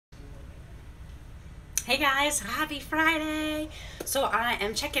Hey guys, happy Friday! So I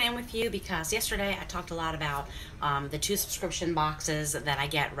am checking in with you because yesterday I talked a lot about the two subscription boxes that I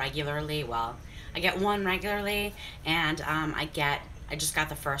get regularly. Well, I get one regularly, and I just got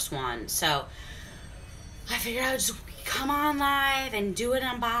the first one. So I figured I would just come on live and do an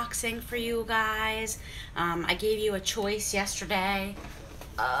unboxing for you guys. I gave you a choice yesterday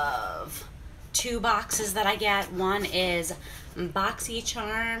of two boxes that I get. One is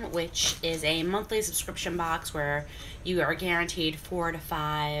BoxyCharm, which is a monthly subscription box where you are guaranteed 4 to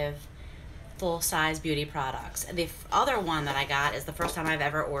 5 full-size beauty products. The other one that I got is the first time I've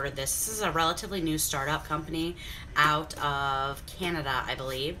ever ordered this. This is a relatively new startup company out of Canada, I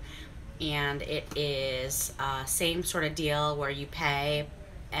believe, and it is same sort of deal where you pay,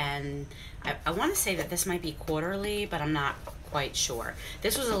 and I want to say that this might be quarterly, but I'm not quite sure.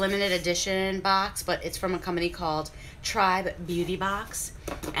 This was a limited edition box, but it's from a company called Tribe Beauty Box,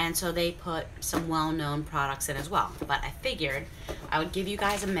 and so they put some well-known products in as well. But I figured I would give you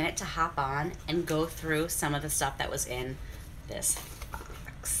guys a minute to hop on and go through some of the stuff that was in this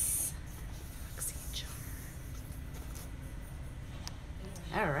box.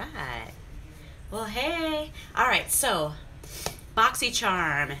 All right. Well, hey. All right, so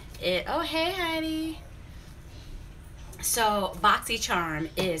BoxyCharm. Oh, hey, Heidi. So BoxyCharm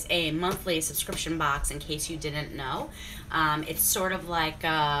is a monthly subscription box, in case you didn't know. It's sort of like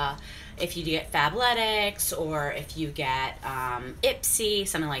if you get Fabletics or if you get Ipsy,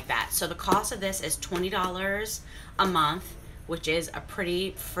 something like that. So the cost of this is $20 a month, which is a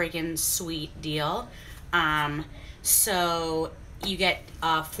pretty freaking sweet deal. So you get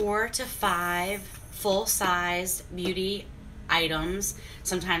 4 to 5 full-size beauty items.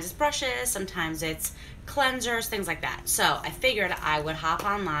 Sometimes it's brushes, sometimes it's cleansers, things like that. So I figured I would hop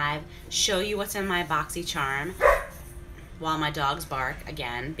on live, show you what's in my BoxyCharm while my dogs bark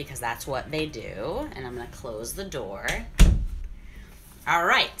again, because that's what they do. And I'm gonna close the door. All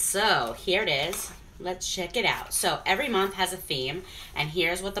right, so here it is. Let's check it out. So every month has a theme, and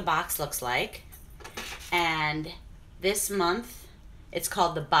here's what the box looks like. And this month, it's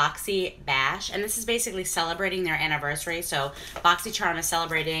called the Boxy Bash, and this is basically celebrating their anniversary. So BoxyCharm is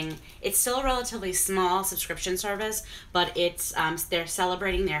celebrating, it's still a relatively small subscription service, but it's they're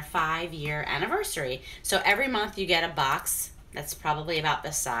celebrating their 5-year anniversary. So every month you get a box that's probably about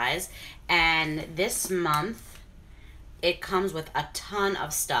this size, and this month it comes with a ton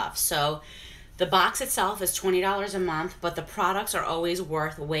of stuff. So the box itself is $20 a month, but the products are always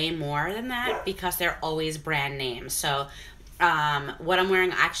worth way more than that because they're always brand names. So what I'm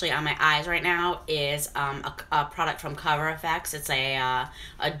wearing actually on my eyes right now is a product from Cover FX. It's a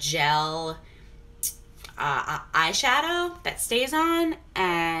gel eyeshadow that stays on,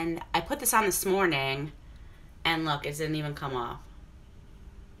 and I put this on this morning, and look, it didn't even come off.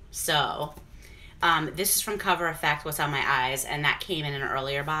 So this is from Cover FX, what's on my eyes, and that came in an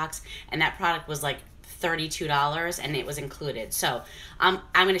earlier box, and that product was like $32, and it was included. So I'm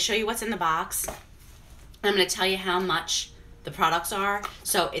going to show you what's in the box. I'm going to tell you how much the products are,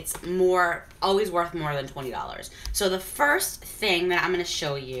 so it's always worth more than $20. So the first thing that I'm going to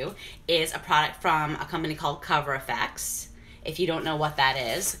show you is a product from a company called Cover FX. If you don't know what that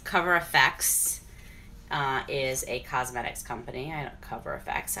is, Cover FX is a cosmetics company. I don't Cover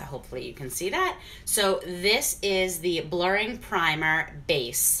FX, so hopefully you can see that. So this is the blurring primer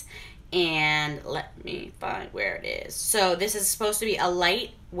base, and let me find where it is. So this is supposed to be a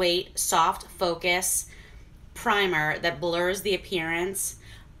lightweight, soft focus primer that blurs the appearance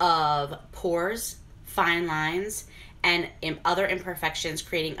of pores, fine lines, and other imperfections,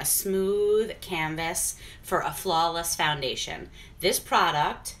 creating a smooth canvas for a flawless foundation. This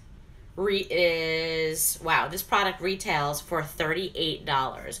product retails for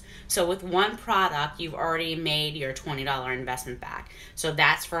 $38. So with one product, you've already made your $20 investment back. So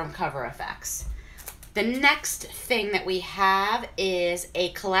that's from Cover FX. The next thing that we have is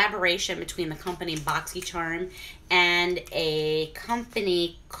a collaboration between the company BoxyCharm and a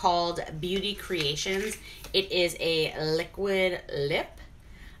company called Beauty Creations. It is a liquid lip.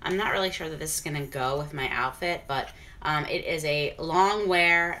 I'm not really sure that this is going to go with my outfit, but it is a long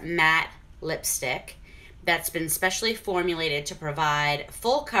wear matte lipstick that's been specially formulated to provide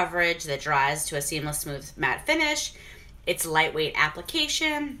full coverage that dries to a seamless, smooth matte finish. It's lightweight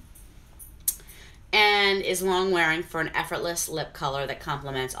application and is long wearing for an effortless lip color that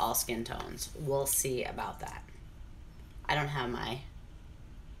complements all skin tones. We'll see about that. I don't have my...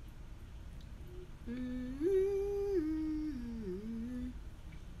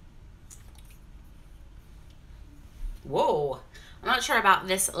 Whoa. I'm not sure about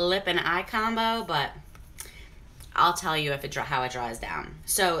this lip and eye combo, but I'll tell you if how it dries down.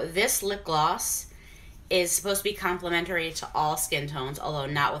 So this lip gloss is supposed to be complementary to all skin tones, although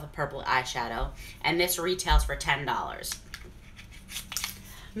not with a purple eyeshadow. And this retails for $10.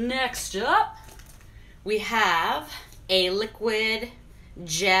 Next up, we have a liquid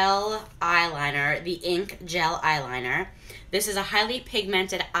gel eyeliner, the Ink Gel Eyeliner. This is a highly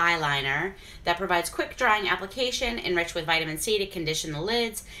pigmented eyeliner that provides quick drying application enriched with vitamin C to condition the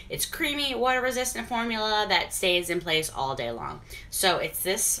lids. It's creamy, water-resistant formula that stays in place all day long. So it's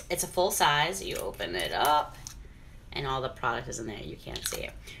a full size. You open it up and all the product is in there. You can't see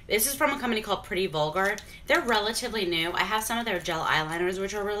it. This is from a company called Pretty Vulgar. They're relatively new. I have some of their gel eyeliners,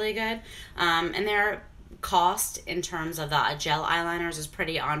 which are really good. And their cost in terms of the gel eyeliners is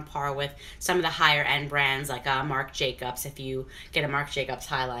pretty on par with some of the higher end brands like Marc Jacobs, if you get a Marc Jacobs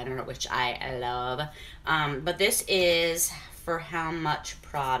eyeliner, which I love. But this is for how much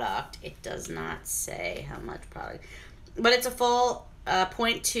product? It does not say how much product, but it's a full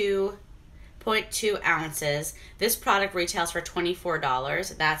 0.2 ounces. This product retails for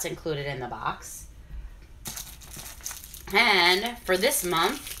 $24. That's included in the box. And for this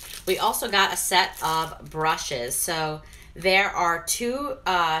month, we also got a set of brushes. So there are two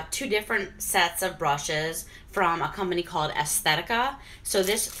different sets of brushes from a company called Aesthetica. So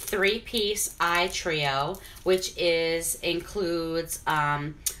this 3-piece eye trio, which includes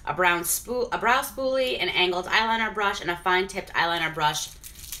a brow spoolie, an angled eyeliner brush, and a fine-tipped eyeliner brush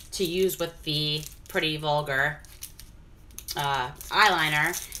to use with the Pretty Vulgar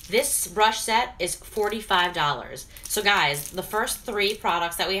eyeliner. This brush set is $45. So guys, the first 3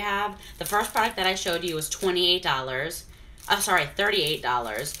 products that we have, the first product that I showed you was $38.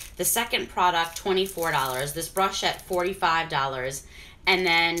 $38. The second product, $24. This brush set, $45. And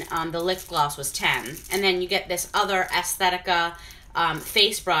then the lip gloss was $10. And then you get this other Aesthetica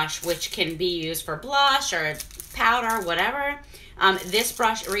face brush, which can be used for blush or powder, whatever. This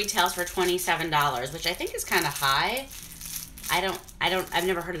brush retails for $27, which I think is kind of high. I've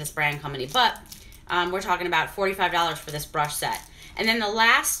never heard of this brand company, but we're talking about $45 for this brush set. And then the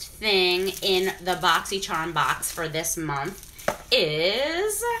last thing in the BoxyCharm box for this month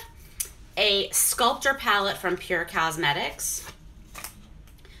is a sculptor palette from Pure Cosmetics.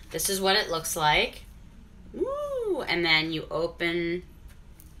 This is what it looks like. Woo! And then you open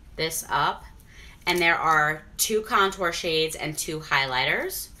this up, and there are 2 contour shades and 2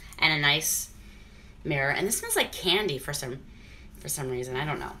 highlighters and a nice mirror. And this smells like candy for some reason. I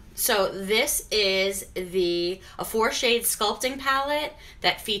don't know. So this is a 4-shade sculpting palette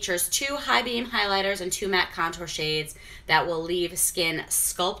that features 2 high beam highlighters and 2 matte contour shades that will leave skin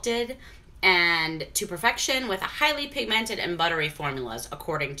sculpted and to perfection with a highly pigmented and buttery formulas,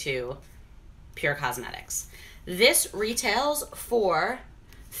 according to Pure Cosmetics. This retails for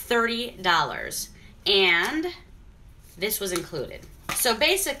 $30, and this was included. So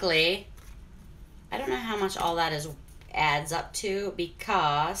basically, I don't know how much all that adds up to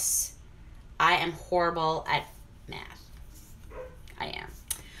because I am horrible at math. I am.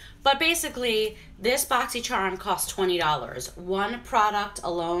 But basically, this BoxyCharm costs $20. One product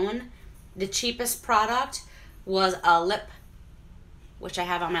alone, the cheapest product, was a lip, which I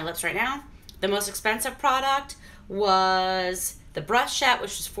have on my lips right now. The most expensive product was the brush set,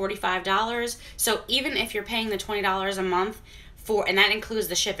 which was $45. So even if you're paying the $20 a month and that includes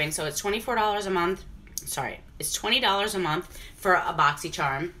the shipping, so it's $24 a month. Sorry, it's $20 a month for a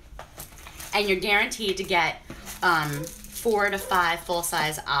BoxyCharm, and you're guaranteed to get 4 to 5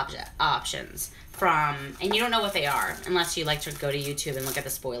 full-size options from, and you don't know what they are unless you like to go to YouTube and look at the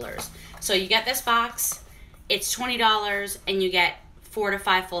spoilers. So you get this box, it's $20, and you get 4 to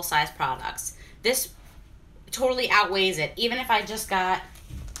 5 full-size products. This totally outweighs it. Even if I just got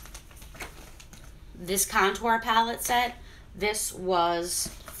this contour palette set, this was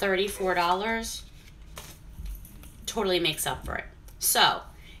 $34. Totally makes up for it. So,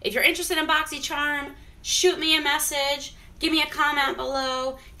 if you're interested in BoxyCharm, shoot me a message, give me a comment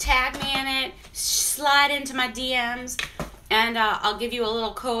below, tag me in it, slide into my DMs, and I'll give you a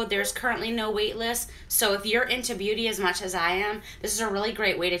little code. There's currently no wait list, so if you're into beauty as much as I am, this is a really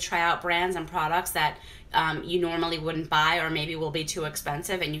great way to try out brands and products that you normally wouldn't buy or maybe will be too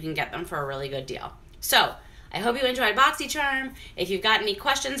expensive, and you can get them for a really good deal. So, I hope you enjoyed BoxyCharm. If you've got any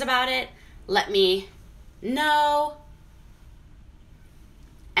questions about it, let me know.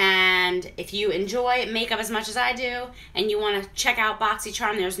 And if you enjoy makeup as much as I do and you want to check out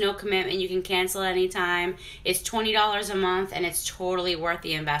BoxyCharm, there's no commitment. You can cancel anytime. It's $20 a month, and it's totally worth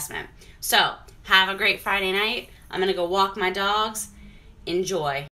the investment. So, have a great Friday night. I'm going to go walk my dogs. Enjoy.